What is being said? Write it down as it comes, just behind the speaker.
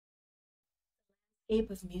Shape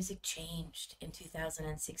of music changed in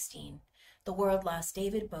 2016. The world lost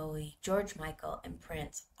David Bowie, George Michael, and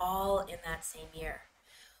Prince all in that same year.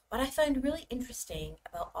 What I find really interesting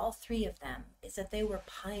about all three of them is that they were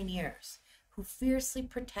pioneers who fiercely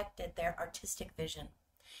protected their artistic vision.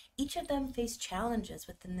 Each of them faced challenges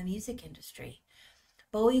within the music industry.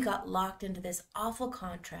 Bowie got locked into this awful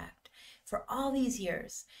contract for all these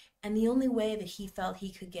years, and the only way that he felt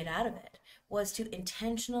he could get out of it was to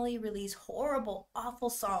intentionally release horrible, awful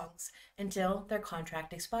songs until their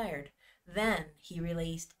contract expired. Then he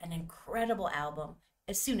released an incredible album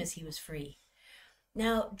as soon as he was free.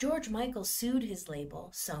 Now, George Michael sued his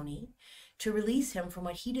label, Sony, to release him from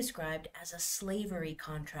what he described as a slavery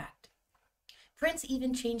contract. Prince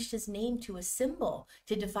even changed his name to a symbol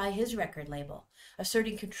to defy his record label,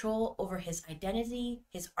 asserting control over his identity,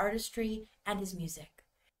 his artistry, and his music.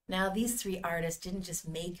 Now, these three artists didn't just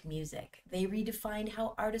make music, they redefined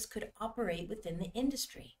how artists could operate within the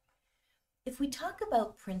industry. If we talk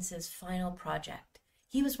about Prince's final project,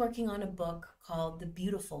 he was working on a book called The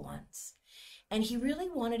Beautiful Ones. And he really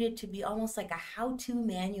wanted it to be almost like a how-to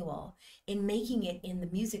manual in making it in the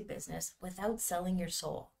music business without selling your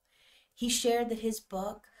soul. He shared that his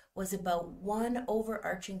book was about one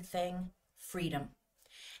overarching thing: freedom.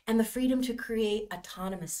 And the freedom to create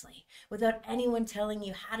autonomously without anyone telling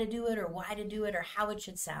you how to do it or why to do it or how it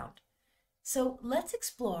should sound. So let's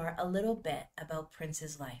explore a little bit about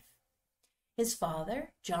Prince's life. His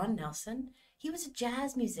father, John Nelson, he was a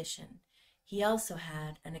jazz musician. He also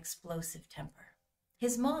had an explosive temper.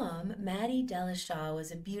 His mom, Maddie Delishaw,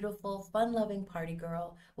 was a beautiful, fun-loving party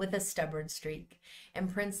girl with a stubborn streak,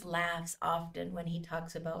 and Prince laughs often when he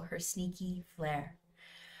talks about her sneaky flair.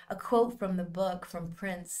 A quote from the book from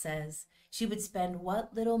Prince says, "She would spend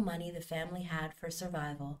what little money the family had for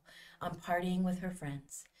survival on partying with her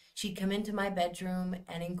friends. She'd come into my bedroom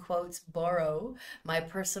and, in quotes, borrow my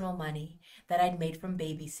personal money that I'd made from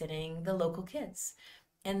babysitting the local kids,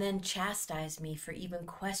 and then chastise me for even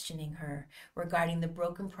questioning her regarding the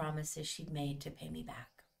broken promises she'd made to pay me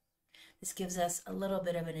back." This gives us a little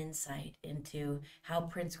bit of an insight into how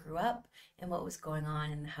Prince grew up and what was going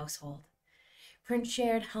on in the household. Prince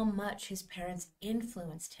shared how much his parents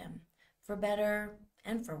influenced him, for better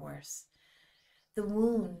and for worse. "The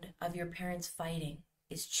wound of your parents fighting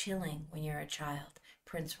is chilling when you're a child,"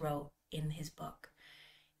 Prince wrote in his book.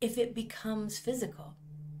 "If it becomes physical,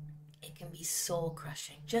 it can be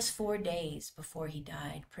soul-crushing." Just 4 days before he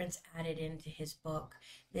died, Prince added into his book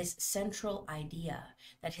this central idea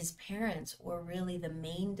that his parents were really the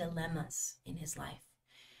main dilemmas in his life.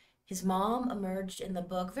 His mom emerged in the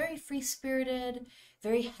book very free-spirited,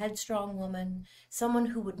 very headstrong woman, someone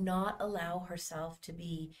who would not allow herself to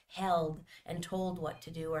be held and told what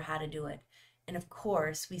to do or how to do it. And of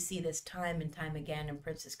course, we see this time and time again in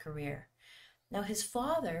Prince's career. Now, his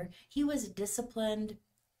father, he was a disciplined,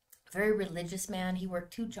 very religious man. He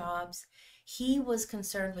worked 2 jobs. He was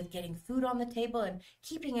concerned with getting food on the table and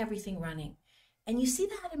keeping everything running. And you see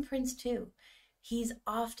that in Prince too. He's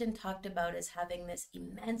often talked about as having this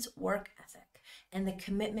immense work ethic and the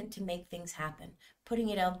commitment to make things happen, putting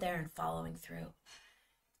it out there and following through.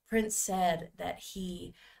 Prince said that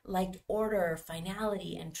he liked order,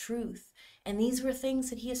 finality, and truth, and these were things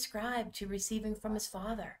that he ascribed to receiving from his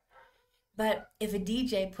father. But if a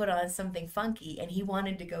DJ put on something funky and he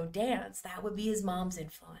wanted to go dance, that would be his mom's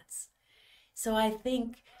influence. So I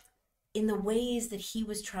think in the ways that he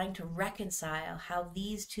was trying to reconcile how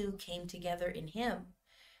these two came together in him,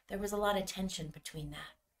 there was a lot of tension between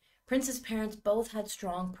that. Prince's parents both had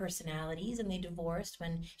strong personalities and they divorced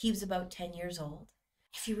when he was about 10 years old.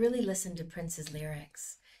 If you really listen to Prince's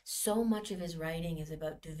lyrics, so much of his writing is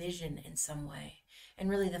about division in some way, and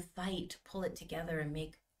really the fight to pull it together and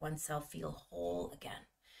make oneself feel whole again.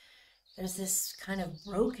 There's this kind of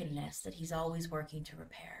brokenness that he's always working to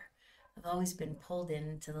repair. I've always been pulled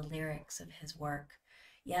into the lyrics of his work.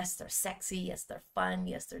 Yes, they're sexy, yes, they're fun,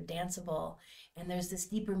 yes, they're danceable, and there's this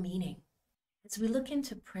deeper meaning. As we look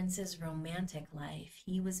into Prince's romantic life,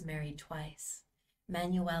 he was married twice.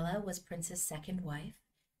 Manuela was Prince's second wife.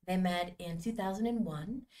 They met in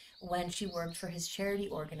 2001 when she worked for his charity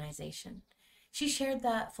organization. She shared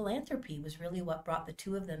that philanthropy was really what brought the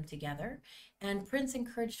two of them together, and Prince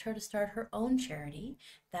encouraged her to start her own charity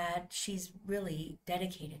that she's really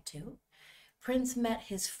dedicated to. Prince met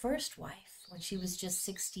his first wife when she was just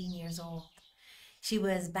 16 years old. She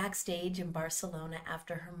was backstage in Barcelona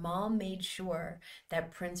after her mom made sure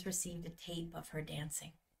that Prince received a tape of her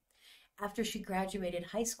dancing. After she graduated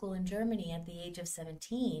high school in Germany at the age of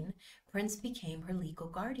 17, Prince became her legal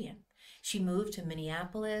guardian. She moved to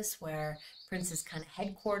Minneapolis, where Prince's kind of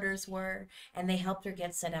headquarters were, and they helped her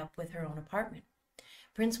get set up with her own apartment.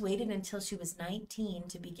 Prince waited until she was 19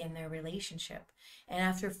 to begin their relationship, and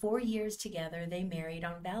after 4 years together, they married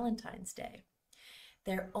on Valentine's Day.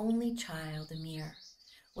 Their only child, Amir,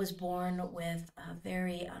 was born with a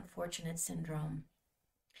very unfortunate syndrome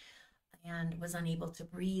and was unable to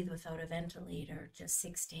breathe without a ventilator just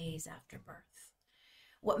 6 days after birth.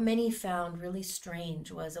 What many found really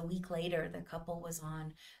strange was a week later, the couple was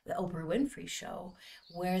on the Oprah Winfrey Show,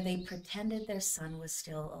 where they pretended their son was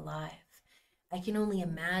still alive. I can only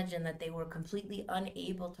imagine that they were completely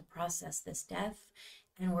unable to process this death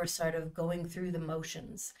and were sort of going through the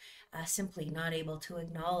motions, simply not able to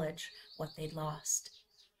acknowledge what they'd lost.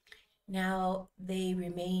 Now they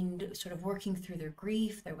remained sort of working through their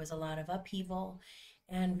grief. There was a lot of upheaval,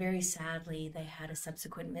 and very sadly, they had a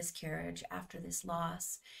subsequent miscarriage after this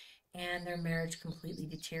loss, and their marriage completely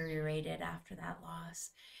deteriorated after that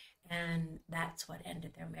loss, and that's what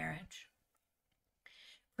ended their marriage.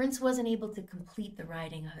 Prince wasn't able to complete the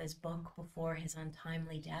writing of his book before his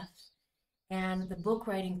untimely death, and the book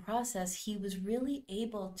writing process, he was really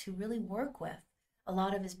able to really work with a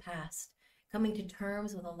lot of his past, coming to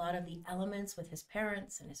terms with a lot of the elements with his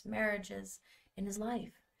parents and his marriages in his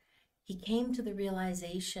life. He came to the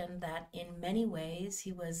realization that in many ways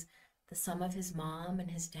he was the sum of his mom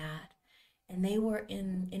and his dad, and they were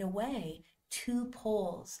in a way two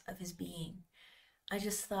poles of his being. I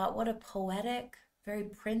just thought, what a poetic, very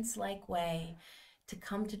Prince-like way to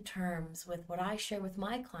come to terms with what I share with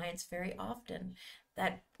my clients very often,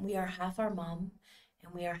 that we are half our mom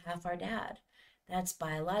and we are half our dad. That's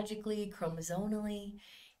biologically, chromosomally,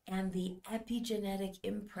 and the epigenetic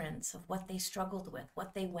imprints of what they struggled with,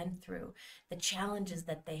 what they went through, the challenges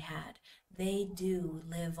that they had, they do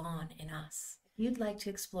live on in us. If you'd like to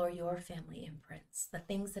explore your family imprints, the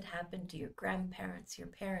things that happened to your grandparents, your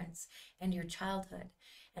parents, and your childhood,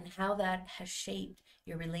 and how that has shaped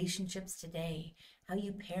your relationships today, how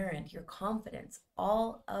you parent, your confidence,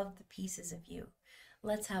 all of the pieces of you,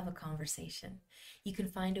 let's have a conversation. You can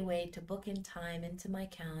find a way to book in time into my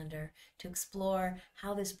calendar to explore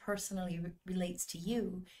how this personally relates to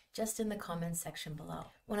you just in the comments section below.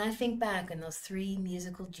 When I think back on those three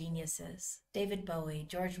musical geniuses, David Bowie,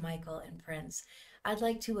 George Michael, and Prince, I'd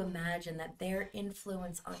like to imagine that their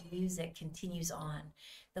influence on music continues on,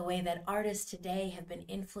 the way that artists today have been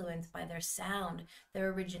influenced by their sound, their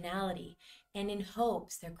originality, and in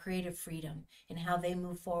hopes their creative freedom in how they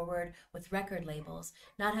move forward with record labels,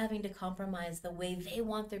 not having to compromise the way they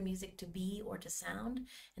want their music to be or to sound,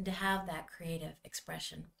 and to have that creative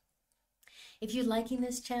expression. If you're liking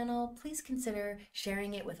this channel, please consider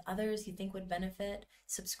sharing it with others you think would benefit,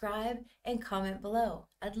 subscribe, and comment below.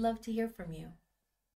 I'd love to hear from you.